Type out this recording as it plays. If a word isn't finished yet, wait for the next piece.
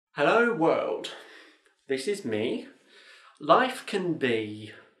Hello world, this is me. Life can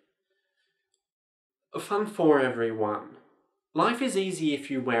be fun for everyone. Life is easy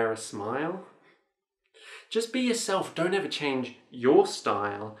if you wear a smile. Just be yourself, don't ever change your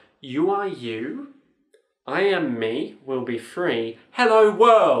style. You are you, I am me, we'll be free. Hello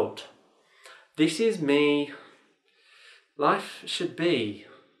world, this is me. Life should be,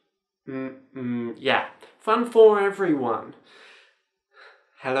 fun for everyone.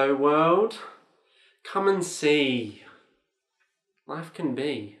 Hello world, come and see. Life can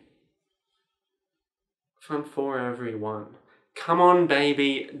be fun for everyone. Come on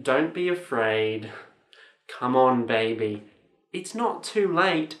baby, don't be afraid. Come on baby, it's not too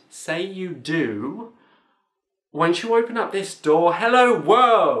late, say you do. Once you open up this door, hello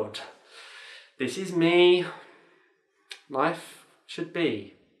world, this is me. Life should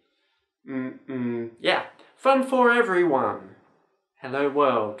be, fun for everyone. Hello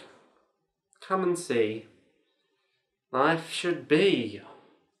world, come and see. Life should be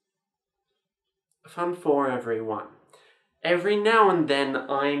fun for everyone. Every now and then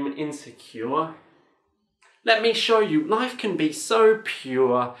I'm insecure. Let me show you, life can be so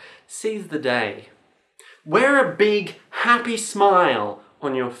pure. Seize the day. Wear a big, happy smile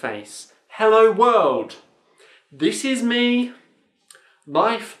on your face. Hello world, this is me.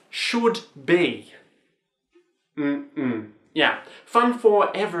 Life should be. Fun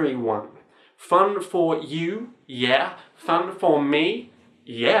for everyone. Fun for you, yeah. Fun for me,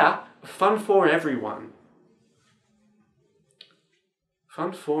 yeah. Fun for everyone.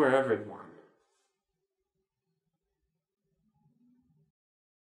 Fun for everyone.